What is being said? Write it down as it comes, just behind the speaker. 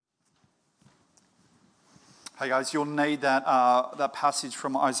Hey guys, you'll need that passage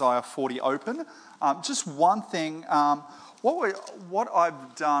from Isaiah 40 open. Just one thing, what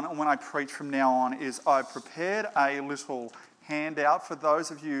I've done when I preach from now on is I've prepared a little handout for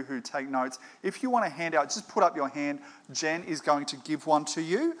those of you who take notes. If you want a handout, just put up your hand. Jen is going to give one to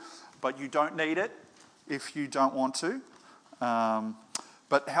you, but you don't need it if you don't want to.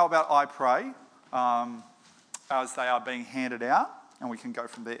 But how about I pray as they are being handed out, and we can go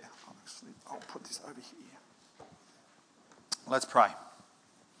from there. I'll put this over here. Let's pray.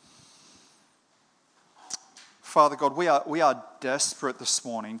 Father God, we are desperate this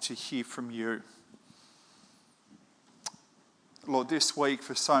morning to hear from you. Lord, this week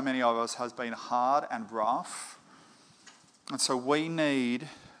for so many of us has been hard and rough. And so we need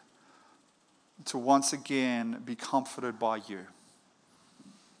to once again be comforted by you.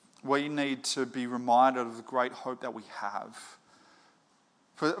 We need to be reminded of the great hope that we have.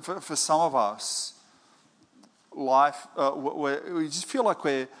 For some of us, life, we just feel like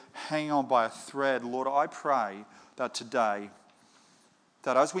we're hanging on by a thread. Lord, I pray that today,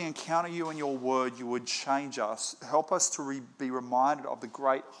 that as we encounter you and your word, you would change us. Help us to be reminded of the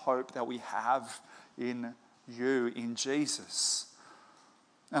great hope that we have in you, in Jesus.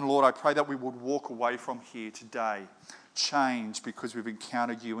 And Lord, I pray that we would walk away from here today changed because we've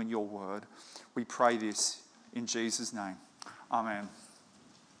encountered you and your word. We pray this in Jesus' name. Amen.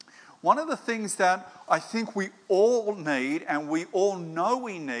 One of the things that I think we all need and we all know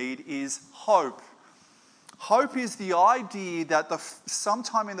we need is hope. Hope is the idea that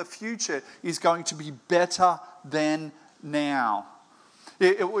sometime in the future is going to be better than now.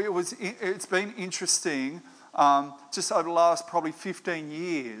 It's been interesting, just over the last probably 15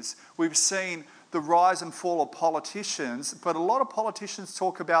 years, we've seen the rise and fall of politicians, but a lot of politicians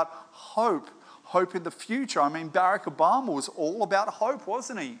talk about hope in the future. I mean, Barack Obama was all about hope,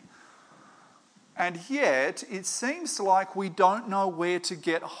 wasn't he? And yet, it seems like we don't know where to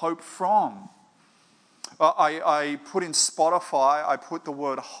get hope from. I put in Spotify, I put the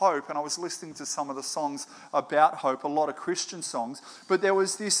word hope, and I was listening to some of the songs about hope, a lot of Christian songs. But there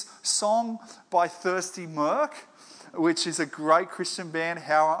was this song by Thirsty Merc, which is a great Christian band,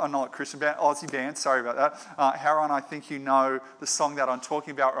 Aussie band, sorry about that. Haran, I think you know the song that I'm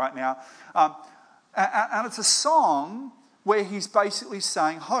talking about right now. And it's a song where he's basically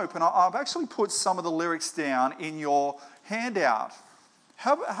saying hope. And I've actually put some of the lyrics down in your handout.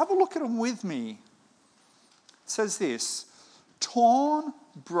 Have a look at them with me. It says this: torn,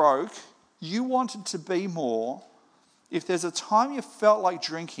 broke, you wanted to be more. If there's a time you felt like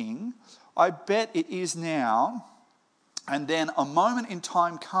drinking, I bet it is now. And then a moment in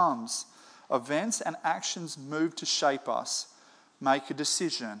time comes. Events and actions move to shape us. Make a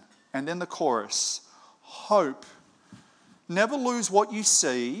decision. And then the chorus: hope. Never lose what you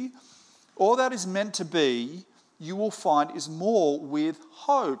see. All that is meant to be, you will find, is more with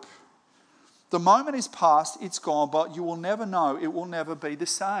hope. The moment is past, it's gone, but you will never know. It will never be the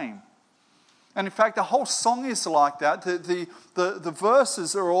same. And in fact, the whole song is like that. The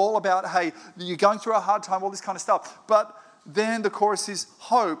verses are all about, hey, you're going through a hard time, all this kind of stuff. But then the chorus is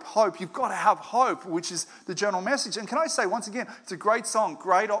hope, hope. You've got to have hope, which is the general message. And can I say, once again, it's a great song,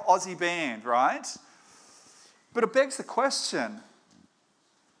 great Aussie band, right? But it begs the question,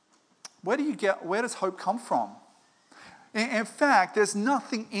 where does hope come from? In fact, there's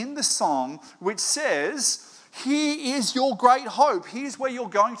nothing in the song which says, here is your great hope. Here's where you're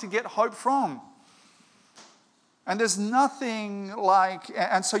going to get hope from. And there's nothing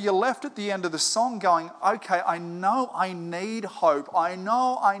and so you're left at the end of the song going, okay, I know I need hope. I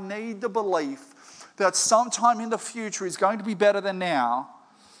know I need the belief that sometime in the future is going to be better than now.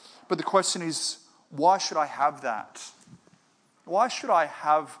 But the question is, why should I have that? Why should I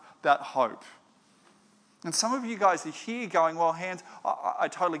have that hope? And some of you guys are here going, well, Hans, I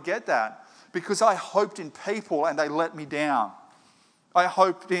totally get that. Because I hoped in people and they let me down. I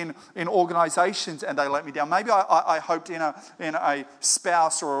hoped in organisations and they let me down. Maybe I hoped in a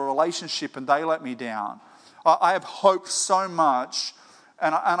spouse or a relationship and they let me down. I have hoped so much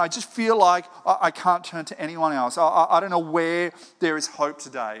and I just feel like I can't turn to anyone else. I don't know where there is hope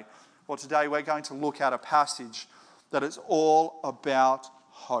today. Well, today we're going to look at a passage that is all about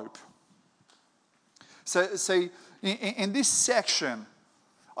hope. So see, in this section,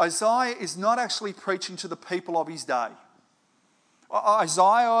 Isaiah is not actually preaching to the people of his day.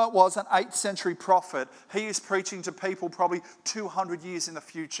 Isaiah was an 8th century prophet. He is preaching to people probably 200 years in the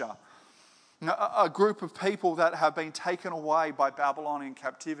future. A group of people that have been taken away by Babylonian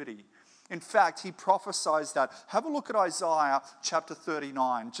captivity. In fact, he prophesies that. Have a look at Isaiah chapter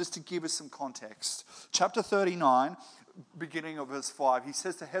 39, just to give us some context. Chapter 39, beginning of verse 5, he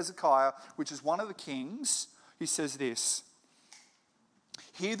says to Hezekiah, which is one of the kings, he says this,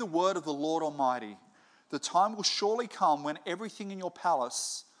 "Hear the word of the Lord Almighty. The time will surely come when everything in your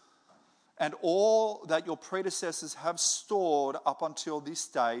palace and all that your predecessors have stored up until this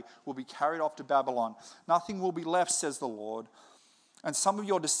day will be carried off to Babylon. Nothing will be left, says the Lord. And some of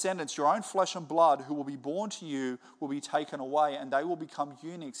your descendants, your own flesh and blood, who will be born to you, will be taken away, and they will become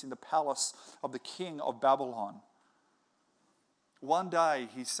eunuchs in the palace of the king of Babylon." One day,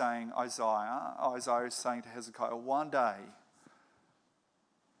 he's saying, Isaiah is saying to Hezekiah, one day,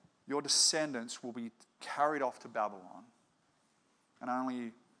 your descendants will be carried off to Babylon. And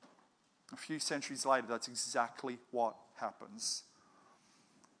only a few centuries later, that's exactly what happens.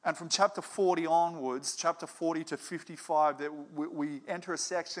 And from chapter 40 onwards, chapter 40 to 55, that we enter a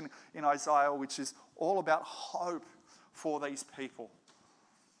section in Isaiah which is all about hope for these people.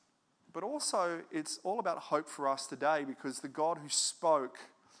 But also, it's all about hope for us today, because the God who spoke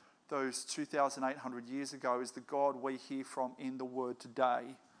those 2,800 years ago is the God we hear from in the Word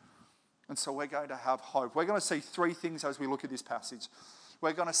today. And so we're going to have hope. We're going to see three things as we look at this passage.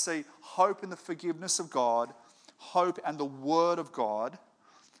 We're going to see hope in the forgiveness of God, hope and the Word of God,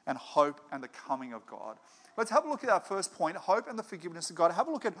 and hope and the coming of God. Let's have a look at our first point, hope and the forgiveness of God. Have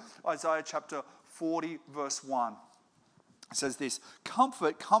a look at Isaiah chapter 40, verse 1. It says this,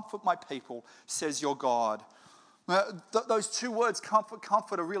 "Comfort, comfort my people, says your God." Those two words, comfort,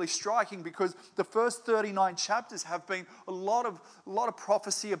 comfort, are really striking, because the first 39 chapters have been a lot of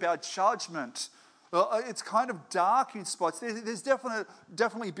prophecy about judgment. It's kind of dark in spots. There's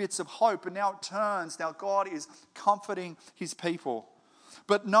definitely bits of hope, but now it turns. Now God is comforting his people.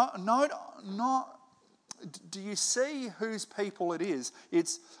 But do you see whose people it is?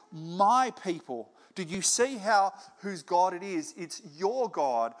 It's my people. Do you see whose God it is? It's your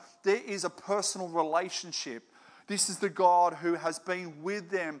God. There is a personal relationship. This is the God who has been with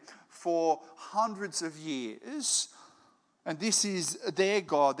them for hundreds of years. And this is their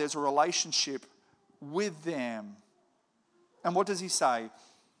God. There's a relationship with them. And what does he say?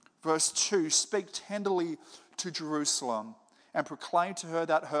 Verse 2, "Speak tenderly to Jerusalem and proclaim to her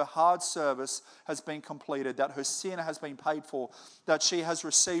that her hard service has been completed, that her sin has been paid for, that she has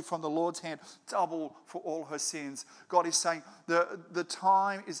received from the Lord's hand double for all her sins." God is saying the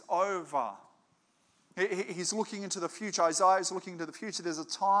time is over. He's looking into the future. Isaiah is looking into the future. There's a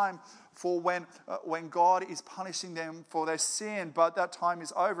time for when God is punishing them for their sin, but that time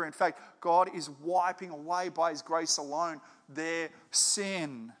is over. In fact, God is wiping away by his grace alone their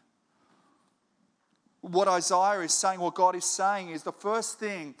sin. What Isaiah is saying, what God is saying, is the first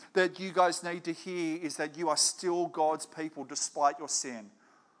thing that you guys need to hear is that you are still God's people despite your sin.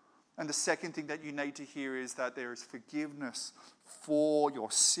 And the second thing that you need to hear is that there is forgiveness for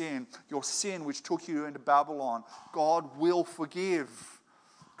your sin which took you into Babylon. God will forgive.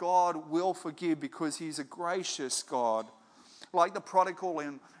 God will forgive because he's a gracious God. Like the prodigal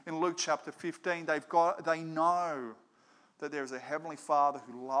in Luke chapter 15, they know that there is a heavenly Father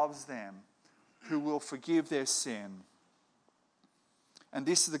who loves them, who will forgive their sin. And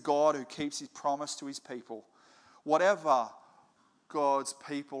this is the God who keeps his promise to his people. Whatever God's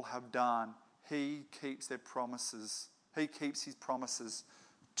people have done, he keeps their promises. He keeps his promises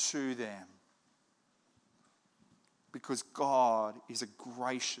to them. Because God is a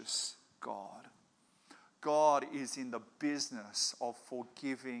gracious God. God is in the business of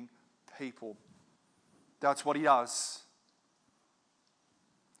forgiving people. That's what he does.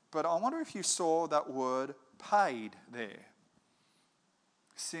 But I wonder if you saw that word paid there.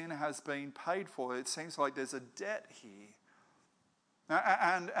 Sin has been paid for. It seems like there's a debt here.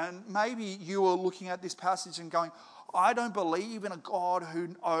 And maybe you are looking at this passage and going, I don't believe in a God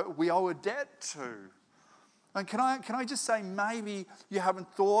who we owe a debt to. And can I just say, maybe you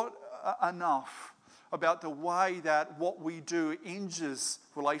haven't thought enough about the way that what we do injures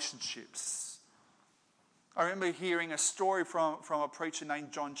relationships. I remember hearing a story from a preacher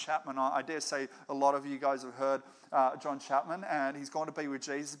named John Chapman. I dare say a lot of you guys have heard John Chapman, and he's gone to be with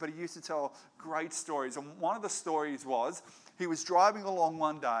Jesus, but he used to tell great stories. And one of the stories was he was driving along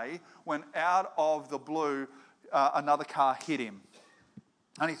one day when out of the blue another car hit him.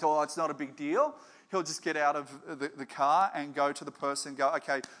 And he thought, it's not a big deal. He'll just get out of the car and go to the person and go,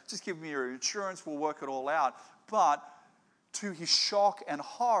 okay, just give me your insurance, we'll work it all out. But to his shock and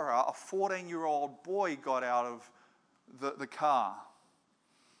horror, a 14-year-old boy got out of the car.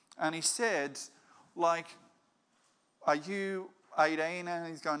 And he said, are you 18? And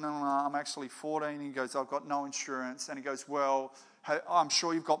he's going, no, I'm actually 14. He goes, I've got no insurance. And he goes, well, I'm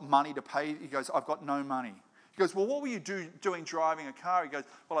sure you've got money to pay. He goes, I've got no money. He goes, well, what were you doing driving a car? He goes,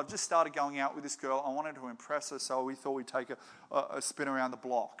 well, I've just started going out with this girl. I wanted to impress her, so we thought we'd take a spin around the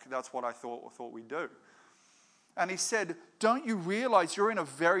block. That's what I thought we'd do. And he said, don't you realize you're in a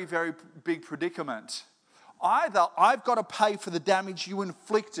very, very big predicament? Either I've got to pay for the damage you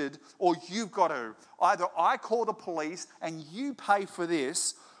inflicted, or you've got to. Either I call the police and you pay for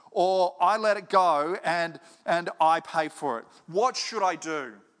this, or I let it go and I pay for it. What should I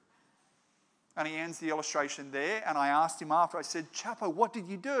do? And he ends the illustration there, and I asked him after, I said, Chapo, what did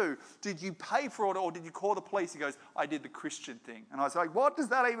you do? Did you pay for it, or did you call the police? He goes, I did the Christian thing. And I was like, what does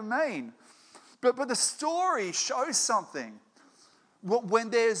that even mean? But the story shows something. When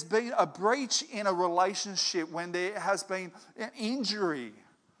there's been a breach in a relationship, when there has been an injury,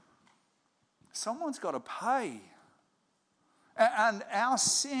 someone's got to pay. And our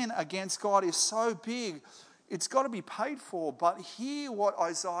sin against God is so big, it's got to be paid for. But here what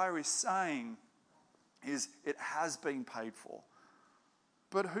Isaiah is saying is it has been paid for.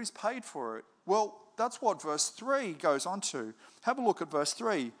 But who's paid for it? Well, that's what verse 3 goes on to. Have a look at verse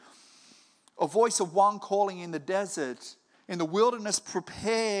 3. A voice of one calling in the desert, in the wilderness,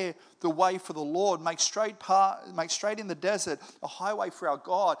 prepare the way for the Lord. Make straight in the desert a highway for our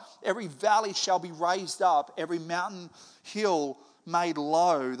God. Every valley shall be raised up, every mountain hill made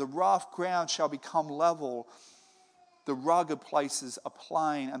low. The rough ground shall become level, the rugged places a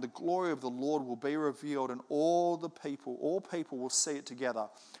plain, and the glory of the Lord will be revealed, and all people will see it together.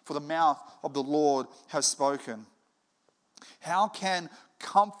 For the mouth of the Lord has spoken. How can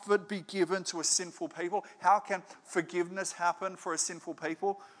comfort be given to a sinful people? How can forgiveness happen for a sinful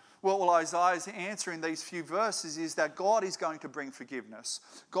people? Well, Isaiah's answer in these few verses is that God is going to bring forgiveness.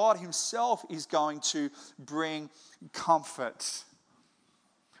 God himself is going to bring comfort.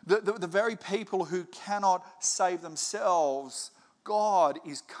 The very people who cannot save themselves, God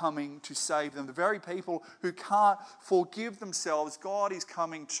is coming to save them. The very people who can't forgive themselves, God is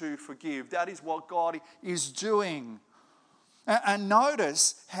coming to forgive. That is what God is doing. And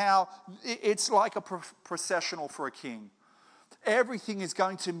notice how it's like a processional for a king. Everything is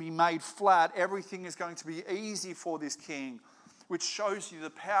going to be made flat. Everything is going to be easy for this king, which shows you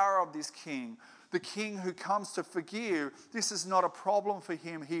the power of this king. The king who comes to forgive, this is not a problem for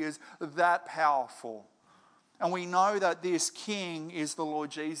him. He is that powerful. And we know that this king is the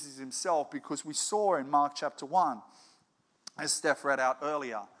Lord Jesus himself, because we saw in Mark chapter 1, as Steph read out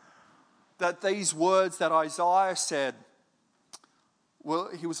earlier, that these words that Isaiah said, well,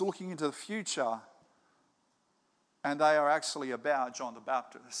 he was looking into the future, and they are actually about John the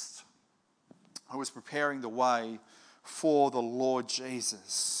Baptist, who was preparing the way for the Lord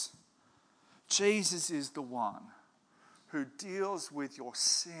Jesus. Jesus is the one who deals with your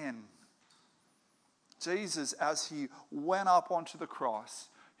sin. Jesus, as he went up onto the cross,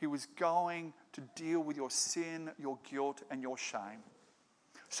 he was going to deal with your sin, your guilt, and your shame.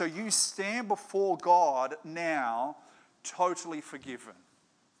 So you stand before God now totally forgiven.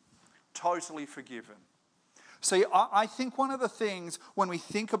 Totally forgiven. See, I think one of the things when we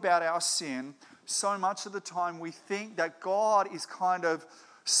think about our sin, so much of the time we think that God is kind of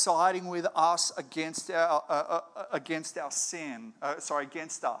siding with us against our sin.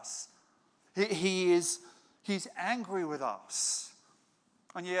 Against us. He's angry with us.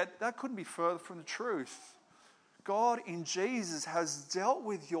 And yet that couldn't be further from the truth. God in Jesus has dealt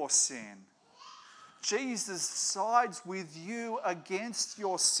with your sin. Jesus sides with you against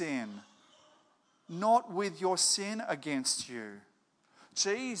your sin, not with your sin against you.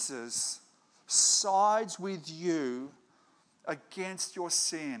 Jesus sides with you against your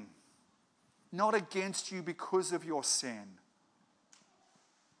sin, not against you because of your sin.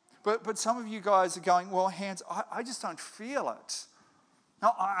 But some of you guys are going, well, Hans, I just don't feel it.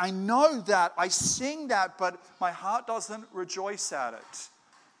 Now, I know that, I sing that, but my heart doesn't rejoice at it.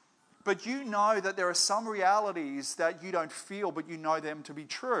 But you know that there are some realities that you don't feel, but you know them to be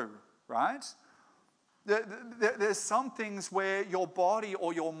true, right? There's some things where your body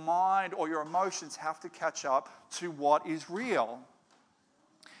or your mind or your emotions have to catch up to what is real.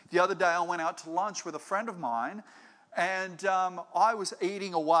 The other day I went out to lunch with a friend of mine, and I was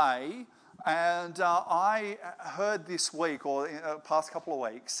eating away, and I heard this week, or in the past couple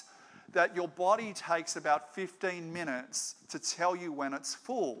of weeks, that your body takes about 15 minutes to tell you when it's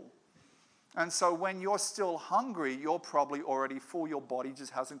full. And so when you're still hungry, you're probably already full. Your body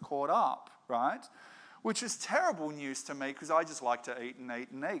just hasn't caught up, right? Which is terrible news to me, because I just like to eat and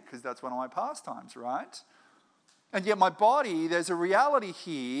eat and eat, because that's one of my pastimes, right? And yet my body, there's a reality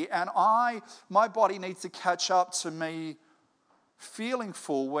here, and my body needs to catch up to me feeling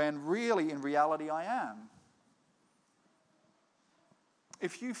full when really, in reality, I am.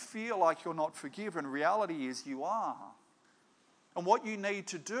 If you feel like you're not forgiven, reality is you are. And what you need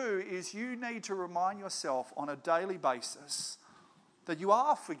to do is you need to remind yourself on a daily basis that you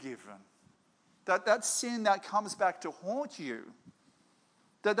are forgiven. That sin that comes back to haunt you,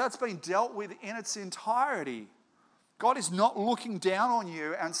 that's been dealt with in its entirety. God is not looking down on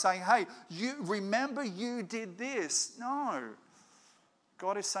you and saying, hey, you remember you did this. No.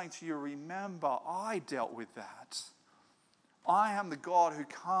 God is saying to you, remember, I dealt with that. I am the God who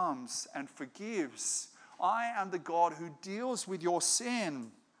comes and forgives. I am the God who deals with your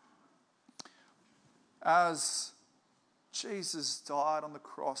sin. As Jesus died on the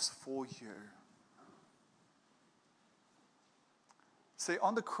cross for you. See,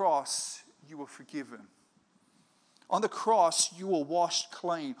 on the cross, you were forgiven. On the cross, you were washed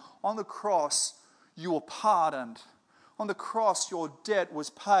clean. On the cross, you were pardoned. On the cross, your debt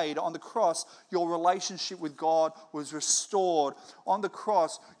was paid. On the cross, your relationship with God was restored. On the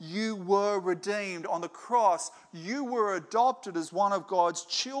cross, you were redeemed. On the cross, you were adopted as one of God's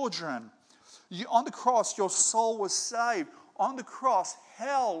children. On the cross, your soul was saved. On the cross,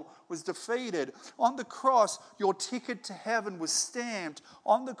 hell was defeated. On the cross, your ticket to heaven was stamped.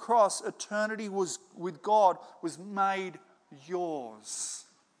 On the cross, eternity was with God was made yours.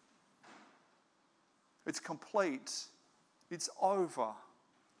 It's complete. It's over.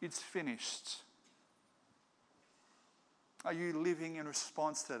 It's finished. Are you living in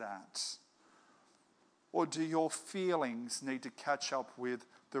response to that? Or do your feelings need to catch up with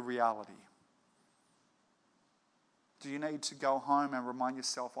the reality? Do you need to go home and remind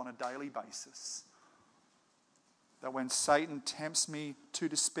yourself on a daily basis that when Satan tempts me to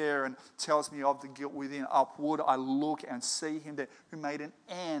despair and tells me of the guilt within, upward I look and see him there who made an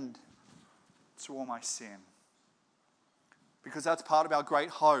end to all my sin? Because that's part of our great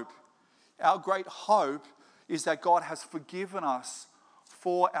hope. Our great hope is that God has forgiven us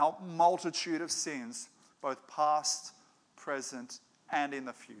for our multitude of sins, both past, present, and in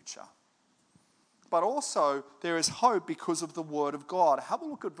the future. But also, there is hope because of the Word of God. Have a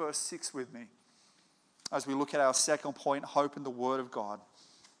look at verse 6 with me as we look at our second point, hope in the Word of God.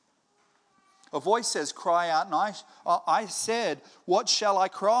 A voice says, cry out, and I said, what shall I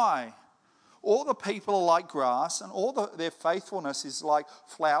cry? All the people are like grass, and all their faithfulness is like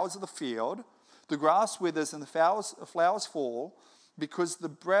flowers of the field. The grass withers and the flowers fall, because the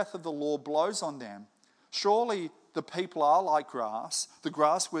breath of the Lord blows on them. Surely the people are like grass. The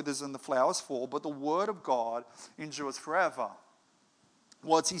grass withers and the flowers fall, but the word of God endures forever.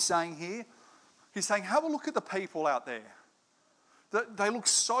 What's he saying here? He's saying, have a look at the people out there. They look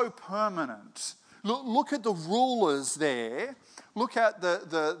so permanent. Look at the rulers there. Look at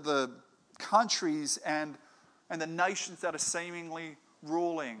the countries and the nations that are seemingly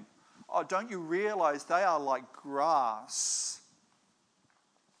ruling. Oh, don't you realize they are like grass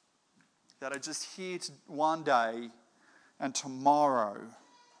that are just here one day and tomorrow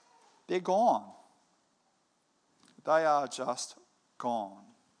they're gone. They are just gone.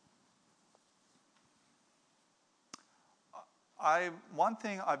 One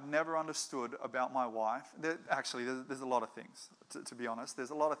thing I've never understood about my wife, there's a lot of things, to be honest.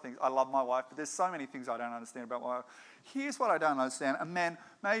 There's a lot of things. I love my wife, but there's so many things I don't understand about my wife. Here's what I don't understand. And man,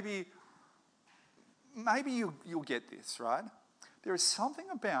 maybe you'll get this, right? There is something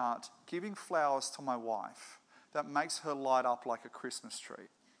about giving flowers to my wife that makes her light up like a Christmas tree.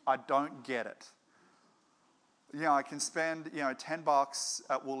 I don't get it. You know, I can spend, $10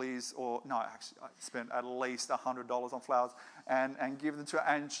 at Woolies I spend at least $100 on flowers and give them to her,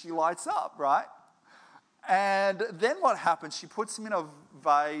 and she lights up, right? And then what happens? She puts them in a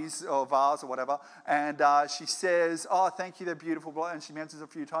vase or whatever, and she says, oh, thank you, they're beautiful, and she mentions a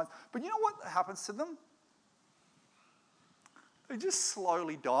few times. But you know what happens to them? They just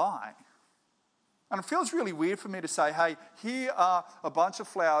slowly die. And it feels really weird for me to say, hey, here are a bunch of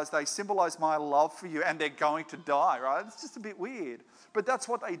flowers, they symbolize my love for you, and they're going to die, right? It's just a bit weird. But that's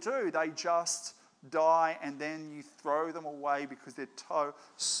what they do. They just die, and then you throw them away because they're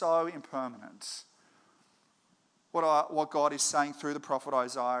so impermanent. What God is saying through the prophet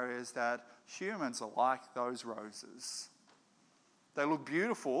Isaiah is that humans are like those roses. They look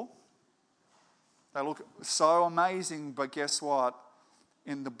beautiful. They look so amazing, but guess what?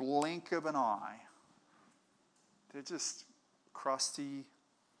 In the blink of an eye, they're just crusty,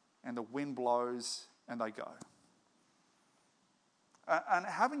 and the wind blows, and they go. And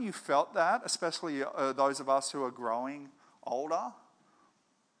haven't you felt that, especially those of us who are growing older?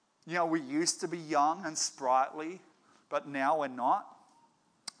 You know, we used to be young and sprightly, but now we're not.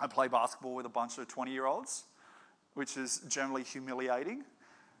 I play basketball with a bunch of 20-year-olds, which is generally humiliating.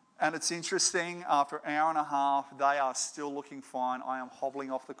 And it's interesting, after an hour and a half, they are still looking fine. I am hobbling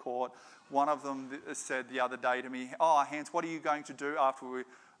off the court. One of them said the other day to me, oh, Hans, what are you going to do after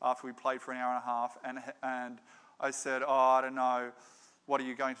we played for an hour and a half? And I said, oh, I don't know. what are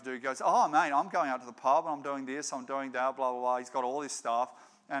you going to do? He goes, oh, mate, I'm going out to the pub and I'm doing this, I'm doing that, blah, blah, blah. He's got all this stuff.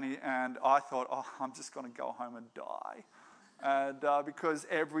 And I thought, oh, I'm just going to go home and die. And because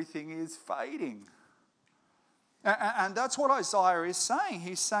everything is fading. And that's what Isaiah is saying.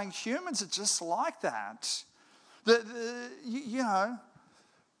 He's saying humans are just like that. You know,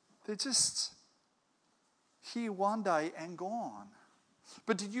 they're just here one day and gone.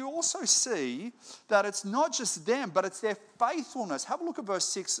 But did you also see that it's not just them, but it's their faithfulness? Have a look at verse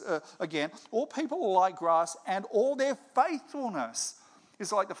 6 again. All people are like grass, and all their faithfulness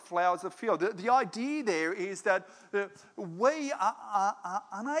is like the flowers of the field. The idea there is that we are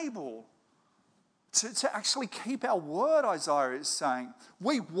unable to actually keep our word, Isaiah is saying.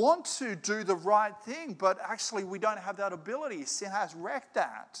 We want to do the right thing, but actually we don't have that ability. Sin has wrecked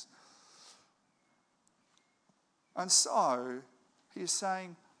that. And so he's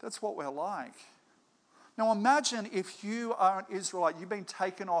saying that's what we're like. Now imagine if you are an Israelite, you've been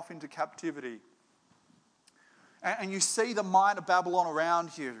taken off into captivity, and you see the might of Babylon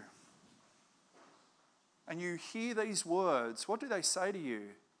around you, and you hear these words. What do they say to you?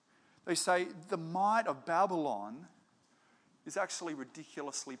 They say the might of Babylon is actually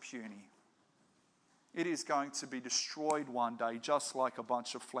ridiculously puny. It is going to be destroyed one day, just like a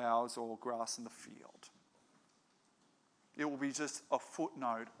bunch of flowers or grass in the field. It will be just a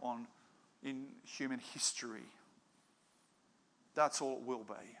footnote in human history. That's all it will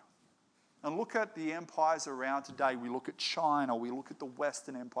be. And look at the empires around today. We look at China, we look at the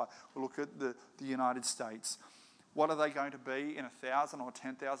Western Empire, we look at the United States. What are they going to be in 1,000 or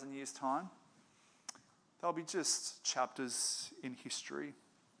 10,000 years' time? They'll be just chapters in history.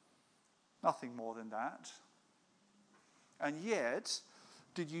 Nothing more than that. And yet,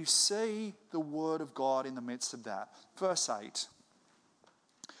 did you see the word of God in the midst of that? Verse 8.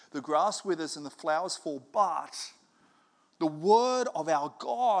 The grass withers and the flowers fall, but the word of our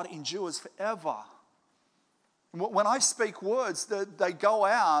God endures forever. When I speak words, they go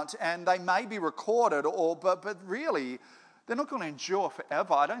out and they may be recorded, but really, they're not going to endure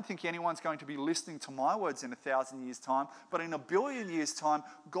forever. I don't think anyone's going to be listening to my words in 1,000 years' time, but in 1 billion years' time,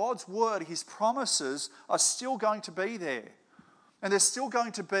 God's word, his promises are still going to be there. And they're still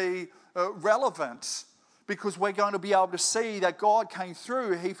going to be relevant, because we're going to be able to see that God came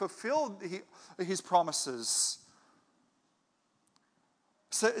through. He fulfilled his promises.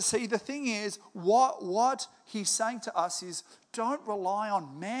 So, see, the thing is, what he's saying to us is, don't rely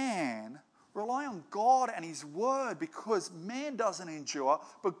on man. Rely on God and his word, because man doesn't endure,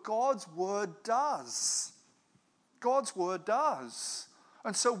 but God's word does. God's word does.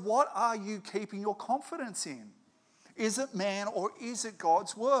 And so what are you keeping your confidence in? Is it man or is it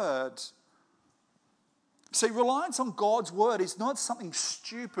God's word? See, reliance on God's word is not something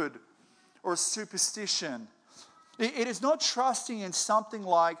stupid or a superstition. It is not trusting in something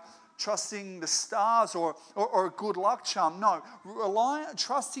like trusting the stars or a good luck charm. No,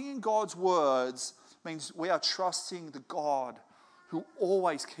 trusting in God's words means we are trusting the God who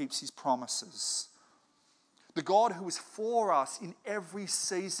always keeps his promises. The God who is for us in every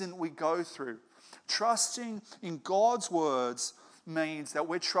season we go through. Trusting in God's words means that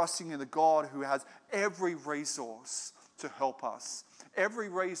we're trusting in the God who has every resource to help us. Every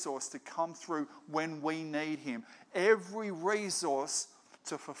resource to come through when we need him. Every resource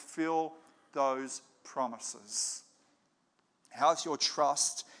to fulfill those promises. How's your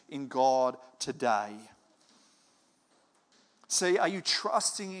trust in God today? See, are you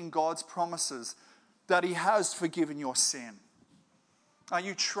trusting in God's promises that he has forgiven your sin? Are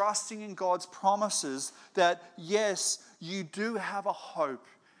you trusting in God's promises that, yes, you do have a hope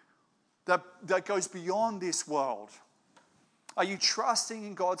that goes beyond this world? Are you trusting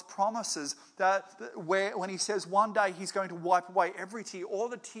in God's promises that when he says one day he's going to wipe away every tear, all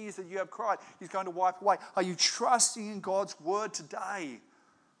the tears that you have cried, he's going to wipe away? Are you trusting in God's word today?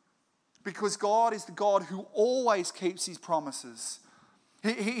 Because God is the God who always keeps his promises.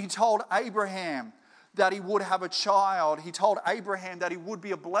 He told Abraham that he would have a child. He told Abraham that he would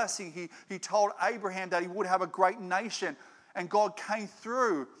be a blessing. He told Abraham that he would have a great nation. And God came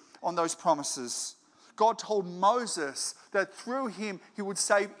through on those promises. God told Moses that through him he would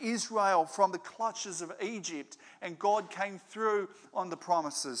save Israel from the clutches of Egypt. And God came through on the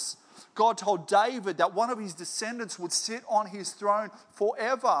promises. God told David that one of his descendants would sit on his throne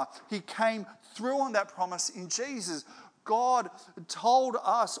forever. He came through on that promise in Jesus. God told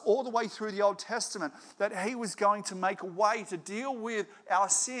us all the way through the Old Testament that he was going to make a way to deal with our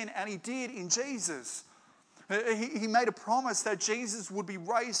sin, and he did in Jesus. He made a promise that Jesus would be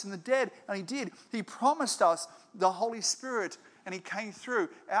raised from the dead, and he did. He promised us the Holy Spirit, and he came through.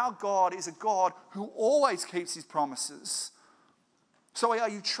 Our God is a God who always keeps his promises. So are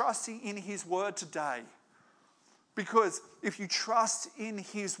you trusting in His word today? Because if you trust in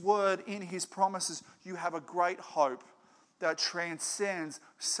His word, in His promises, you have a great hope that transcends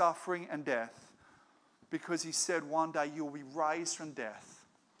suffering and death. Because He said one day you will be raised from death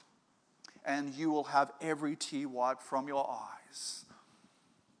and you will have every tear wiped from your eyes.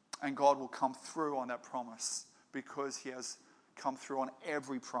 And God will come through on that promise because He has come through on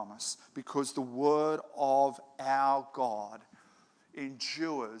every promise. Because the word of our God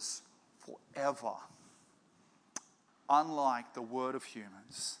endures forever. Unlike the word of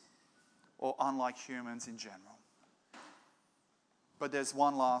humans, or unlike humans in general. But there's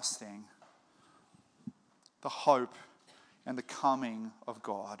one last thing. The hope and the coming of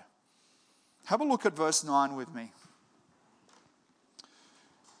God. Have a look at verse 9 with me.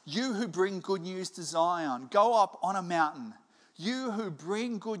 You who bring good news to Zion, go up on a mountain. You who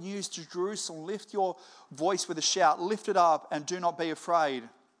bring good news to Jerusalem, lift your voice with a shout. Lift it up and do not be afraid.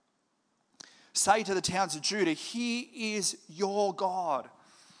 Say to the towns of Judah, He is your God.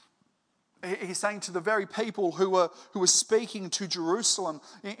 He's saying to the very people who were speaking to Jerusalem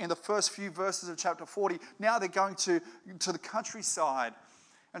in the first few verses of chapter 40, now they're going to the countryside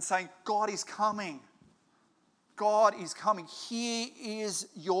and saying, God is coming. God is coming. He is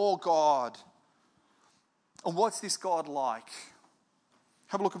your God. And what's this God like?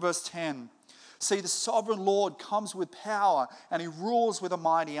 Have a look at verse 10. See, the sovereign Lord comes with power and He rules with a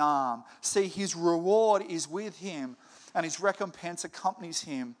mighty arm. See, His reward is with Him and His recompense accompanies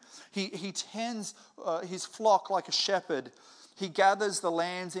Him. He tends His flock like a shepherd. He gathers the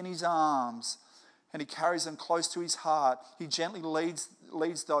lambs in His arms and He carries them close to His heart. He gently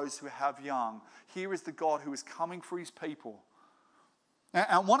leads those who have young. Here is the God who is coming for His people.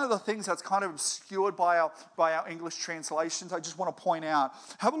 And one of the things that's kind of obscured by our English translations, I just want to point out,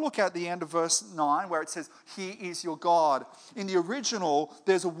 have a look at the end of verse 9 where it says, He is your God. In the original,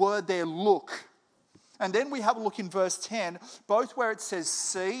 there's a word there, look. And then we have a look in verse 10, both where it says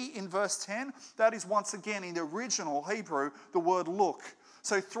see in verse 10, that is once again in the original Hebrew, the word look.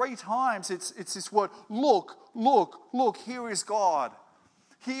 So 3 times it's this word, look, look, look, here is God.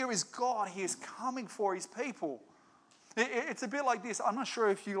 Here is God, He is coming for His people. It's a bit like this. I'm not sure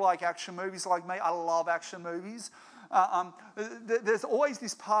if you like action movies like me. I love action movies. There's always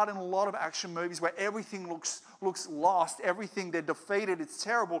this part in a lot of action movies where everything looks lost, everything, they're defeated, it's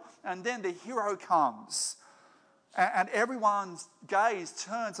terrible, and then the hero comes. And everyone's gaze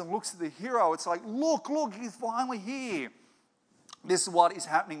turns and looks at the hero. It's like, look, He's finally here. This is what is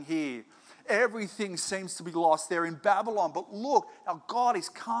happening here. Everything seems to be lost. They're in Babylon, but look, our God is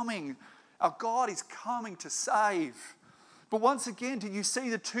coming. Our God is coming to save. But once again, do you see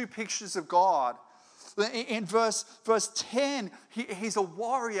the 2 pictures of God? In verse 10, He's a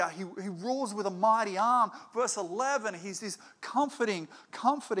warrior. He rules with a mighty arm. Verse 11, He's this comforting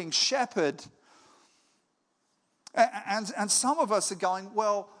shepherd. And some of us are going,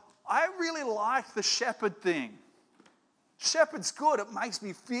 well, I really like the shepherd thing. Shepherd's good. It makes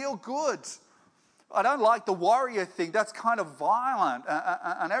me feel good. I don't like the warrior thing. That's kind of violent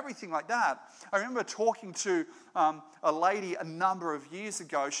and everything like that. I remember talking to a lady a number of years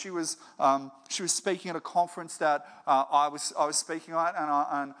ago. She was speaking at a conference that I was speaking at,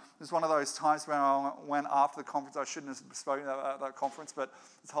 and it was one of those times when I went after the conference. I shouldn't have spoken at that conference, but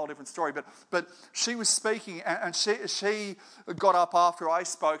it's a whole different story. But she was speaking, and she got up after I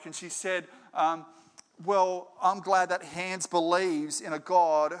spoke, and she said, well, I'm glad that Hans believes in a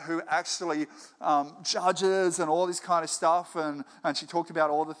God who actually judges and all this kind of stuff. And she talked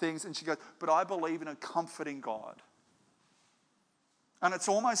about all the things. And she goes, but I believe in a comforting God. And it's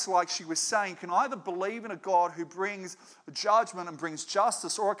almost like she was saying, you can either believe in a God who brings judgment and brings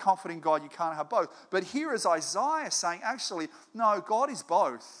justice, or a comforting God. You can't have both. But here is Isaiah saying, actually, no, God is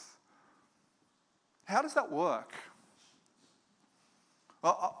both. How does that work?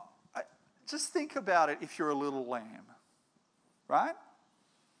 Well, just think about it if you're a little lamb, right?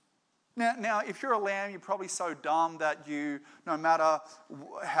 Now, if you're a lamb, you're probably so dumb that you, no matter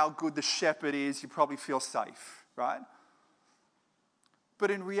how good the shepherd is, you probably feel safe, right? But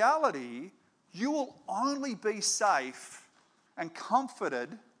in reality, you will only be safe and comforted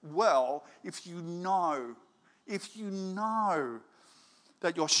well if you know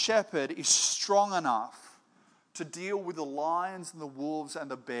that your shepherd is strong enough to deal with the lions and the wolves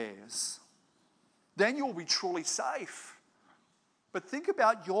and the bears. Then you'll be truly safe. But think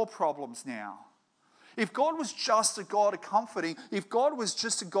about your problems now. If God was just a God of comforting, if God was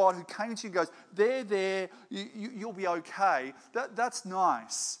just a God who came to you and goes, there, you'll be okay, that's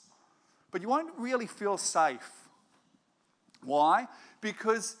nice. But you won't really feel safe. Why?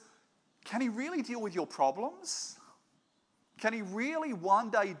 Because can He really deal with your problems? Can he really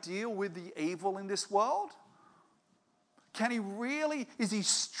one day deal with the evil in this world? Is he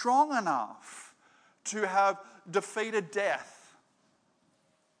strong enough to have defeated death?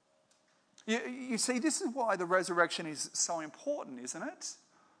 You see, this is why the resurrection is so important, isn't it?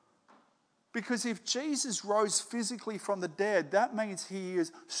 Because if Jesus rose physically from the dead, that means he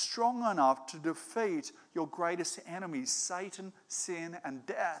is strong enough to defeat your greatest enemies, Satan, sin, and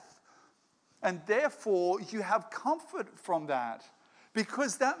death. And therefore, you have comfort from that.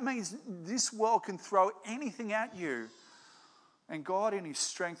 Because that means this world can throw anything at you. And God, in his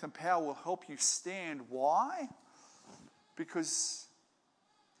strength and power, will help you stand. Why? Because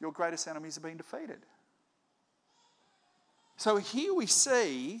your greatest enemies have been defeated. So here we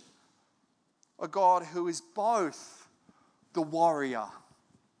see a God who is both the warrior,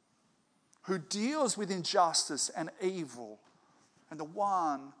 who deals with injustice and evil, and the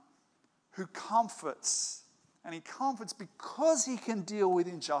one who comforts. And he comforts because he can deal with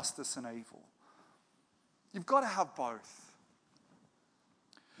injustice and evil. You've got to have both.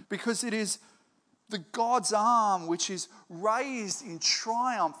 Because it is the God's arm which is raised in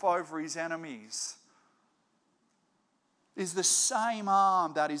triumph over his enemies, is the same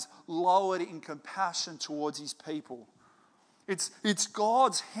arm that is lowered in compassion towards his people. It's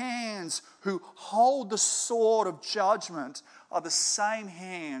God's hands who hold the sword of judgment are the same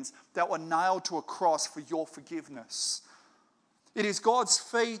hands that were nailed to a cross for your forgiveness. It is God's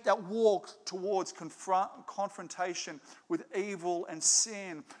feet that walk towards confrontation with evil and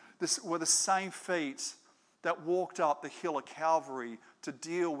sin. This were the same feet that walked up the hill of Calvary to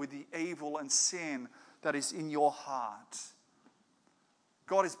deal with the evil and sin that is in your heart.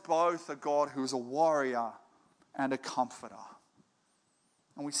 God is both a God who is a warrior and a comforter.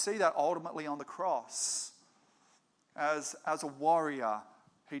 And we see that ultimately on the cross. As a warrior,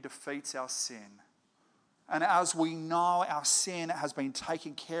 he defeats our sin. And as we know our sin has been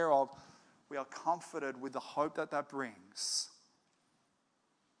taken care of, we are comforted with the hope that that brings.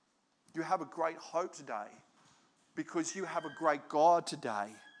 You have a great hope today because you have a great God today.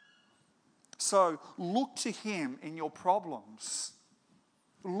 So look to him in your problems.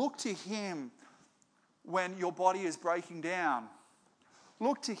 Look to him when your body is breaking down.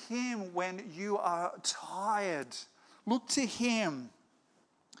 Look to him when you are tired. Look to him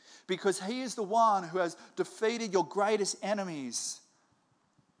because he is the one who has defeated your greatest enemies.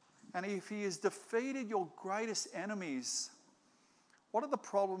 And if he has defeated your greatest enemies, what are the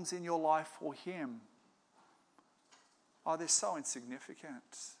problems in your life for him? Oh, they're so insignificant.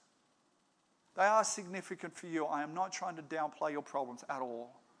 They are significant for you. I am not trying to downplay your problems at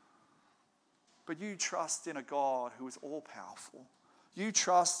all. But you trust in a God who is all-powerful. You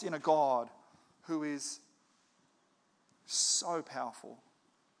trust in a God who is so powerful,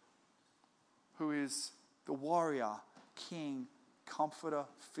 who is the warrior, king, comforter,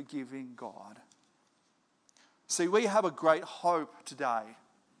 forgiving God. See, we have a great hope today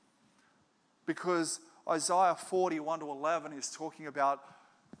because Isaiah 40:1-11 is talking about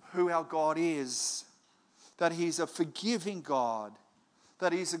who our God is, that he's a forgiving God,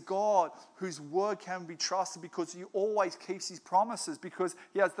 that he's a God whose word can be trusted because he always keeps his promises, because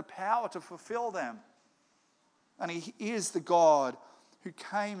he has the power to fulfill them. And he is the God who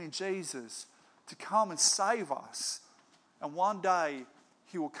came in Jesus to come and save us. And one day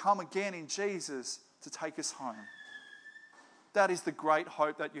he will come again in Jesus to take us home. That is the great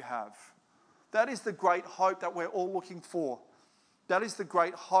hope that you have. That is the great hope that we're all looking for. That is the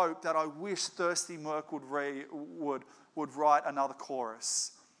great hope that I wish Thirsty Merc would write another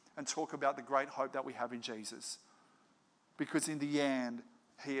chorus and talk about the great hope that we have in Jesus. Because in the end,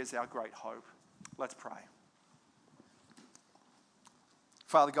 he is our great hope. Let's pray.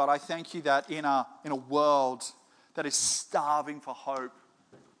 Father God, I thank you that in a world that is starving for hope,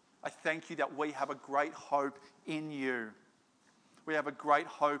 I thank you that we have a great hope in you. We have a great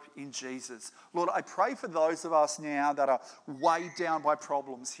hope in Jesus. Lord, I pray for those of us now that are weighed down by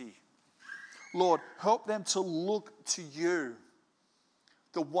problems here. Lord, help them to look to you,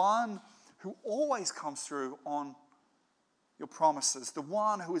 the one who always comes through on your promises, the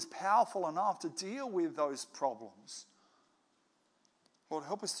one who is powerful enough to deal with those problems. Lord,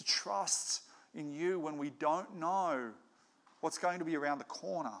 help us to trust in you when we don't know what's going to be around the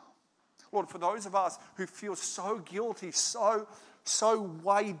corner. Lord, for those of us who feel so guilty, so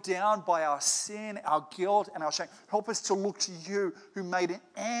weighed down by our sin, our guilt, and our shame, help us to look to you who made an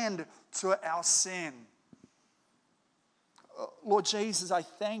end to our sin. Lord Jesus, I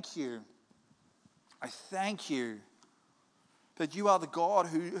thank you. I thank you that you are the God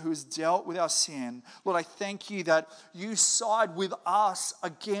who has dealt with our sin. Lord, I thank you that you side with us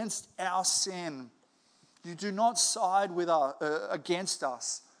against our sin. You do not side with us, against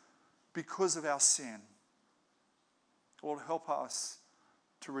us because of our sin. Lord, help us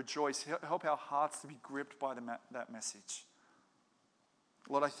to rejoice. Help our hearts to be gripped by that message.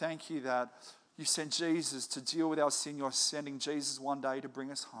 Lord, I thank you that you sent Jesus to deal with our sin. You're sending Jesus one day to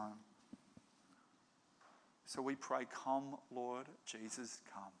bring us home. So we pray, come, Lord Jesus,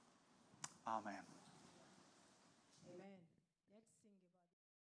 come. Amen. Amen.